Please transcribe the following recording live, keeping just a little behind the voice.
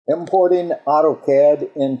Importing AutoCAD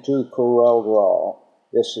into CorelDRAW.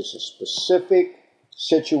 This is a specific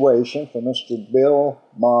situation for Mr. Bill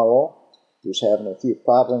Morrow, who's having a few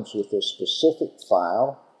problems with this specific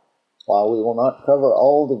file. While we will not cover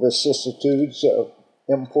all the vicissitudes of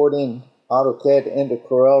importing AutoCAD into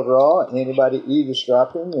CorelDRAW, anybody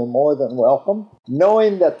eavesdropping, you're more than welcome.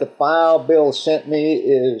 Knowing that the file Bill sent me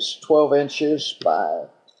is 12 inches by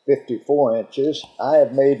 54 inches, I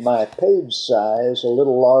have made my page size a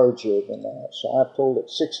little larger than that. So I've told it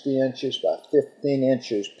 60 inches by 15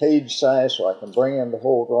 inches page size so I can bring in the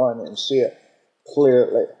whole drawing and see it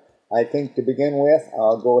clearly. I think to begin with,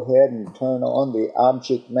 I'll go ahead and turn on the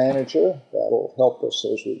Object Manager. That'll help us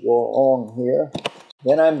as we go along here.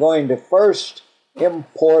 Then I'm going to first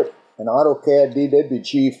import an AutoCAD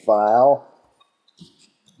DWG file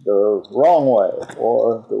the wrong way,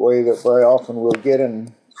 or the way that very often we'll get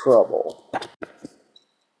in trouble.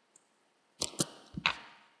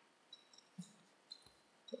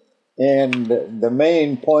 And the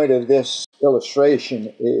main point of this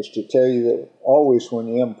illustration is to tell you that always when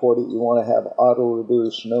you import it, you want to have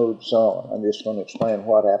auto-reduce nodes on. I'm just going to explain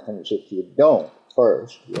what happens if you don't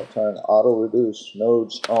first. You'll turn auto-reduce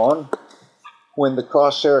nodes on. When the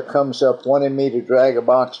crosshair comes up wanting me to drag a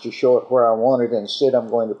box to show it where I want it, instead I'm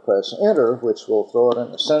going to press Enter, which will throw it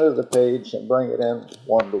in the center of the page and bring it in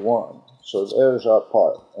one-to-one. So there's our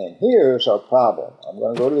part. And here's our problem. I'm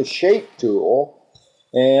going to go to the Shape tool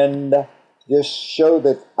and just show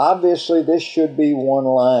that obviously this should be one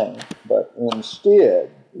line, but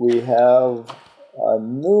instead we have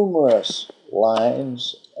numerous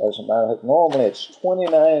lines. As a matter of fact, normally it's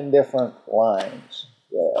 29 different lines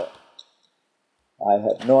there. I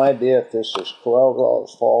have no idea if this is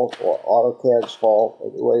CorelDRAW's fault or AutoCAD's fault.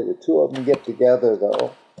 The way the two of them get together,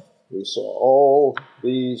 though, we see all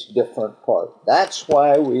these different parts. That's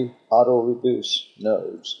why we auto-reduce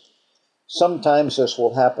nodes. Sometimes this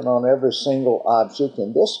will happen on every single object.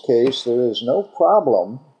 In this case, there is no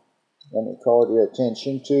problem. Let me call your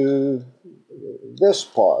attention to this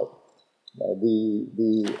part.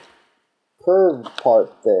 The curved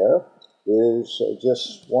part there is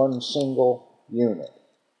just one single unit.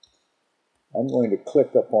 I'm going to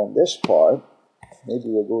click up on this part. Maybe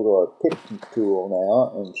we'll go to our pick tool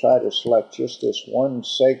now and try to select just this one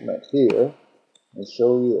segment here and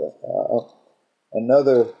show you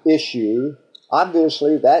another issue.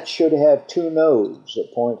 Obviously, that should have two nodes,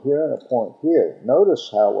 a point here and a point here. Notice,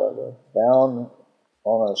 however, down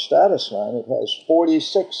on our status line, it has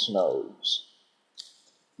 46 nodes.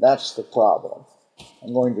 That's the problem.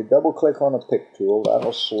 I'm going to double-click on the pick tool.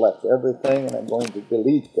 That'll select everything, and I'm going to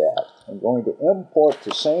delete that. I'm going to import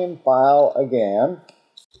the same file again,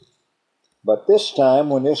 but this time,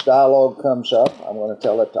 when this dialog comes up, I'm going to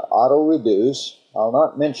tell it to auto-reduce. I'll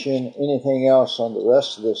not mention anything else on the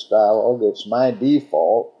rest of this dialog. It's my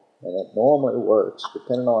default, and it normally works.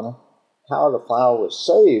 Depending on how the file was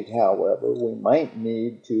saved, however, we might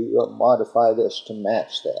need to modify this to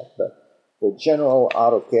match that. But for general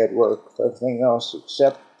AutoCAD work, for everything else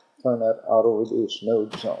except turn that auto-reduce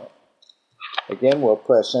nodes on. Again, we'll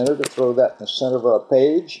press Enter to throw that in the center of our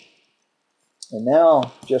page. And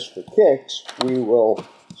now, just for kicks, we will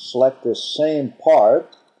select this same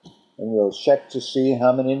part, and we'll check to see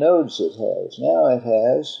how many nodes it has. Now it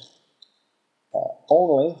has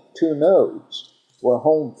only 2 nodes. We're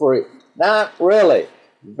home free. Not really.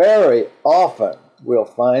 Very often we'll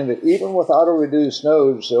find that even with auto-reduced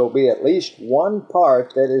nodes, there will be at least one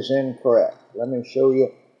part that is incorrect. Let me show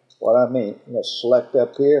you what I mean. Let's select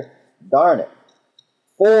up here. Darn it.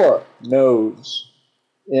 4 nodes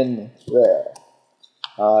in there.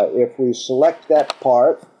 If we select that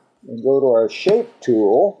part and go to our Shape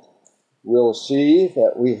tool, we'll see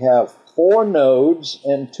that we have 4 nodes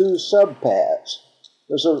and 2 subpaths.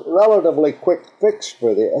 There's a relatively quick fix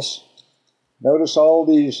for this. Notice all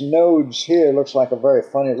these nodes here. Looks like a very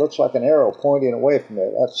funny, it looks like an arrow pointing away from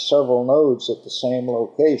there. That's several nodes at the same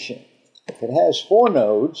location. If it has 4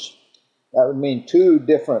 nodes, that would mean 2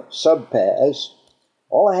 different subpaths.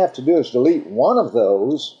 All I have to do is delete one of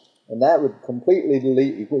those, and that would completely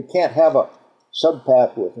delete. We can't have a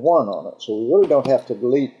subpath with 1 on it, so we really don't have to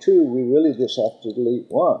delete 2. We really just have to delete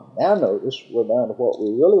 1. Now notice we're down to what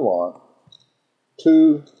we really want,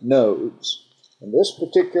 2 nodes. In this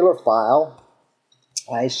particular file,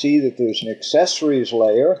 I see that there's an accessories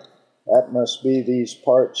layer. That must be these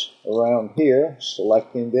parts around here.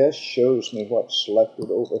 Selecting this shows me what's selected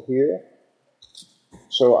over here.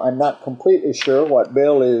 So I'm not completely sure what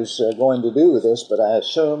Bill is going to do with this, but I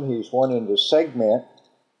assume he's wanting to segment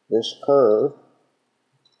this curve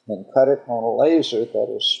and cut it on a laser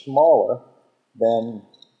that is smaller than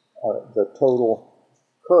the total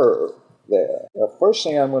curve there. The first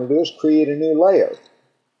thing I'm going to do is create a new layer.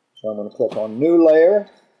 So I'm going to click on New Layer,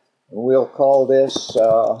 and we'll call this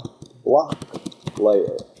Block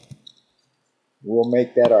Layer. We'll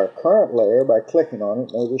make that our current layer by clicking on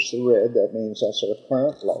it. Notice the red, that means that's our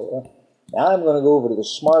current layer. Now I'm going to go over to the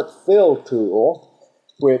Smart Fill tool,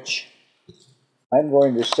 which I'm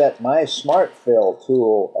going to set my Smart Fill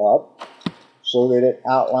tool up so that it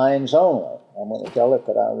outlines only. I'm going to tell it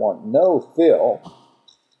that I want no fill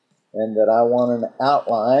and that I want an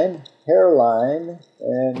outline, hairline,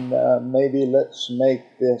 and maybe let's make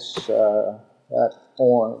this that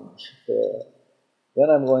orange there. Then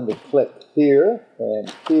I'm going to click here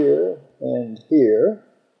and here and here.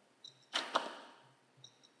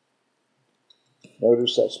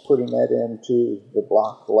 Notice that's putting that into the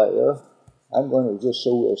block layer. I'm going to, just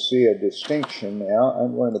so we'll see a distinction now,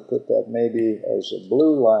 I'm going to put that maybe as a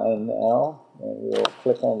blue line now, and we'll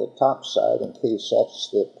click on the top side in case that's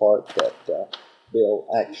the part that Bill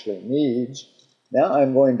actually needs. Now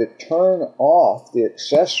I'm going to turn off the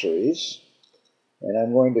accessories, and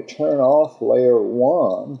I'm going to turn off layer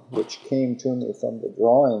 1, which came to me from the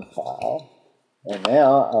drawing file. And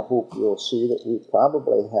now I hope you'll see that we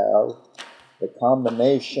probably have the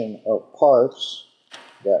combination of parts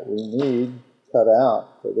that we need cut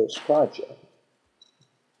out for this project.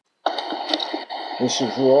 This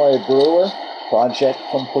is Roy Brewer, project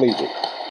completed.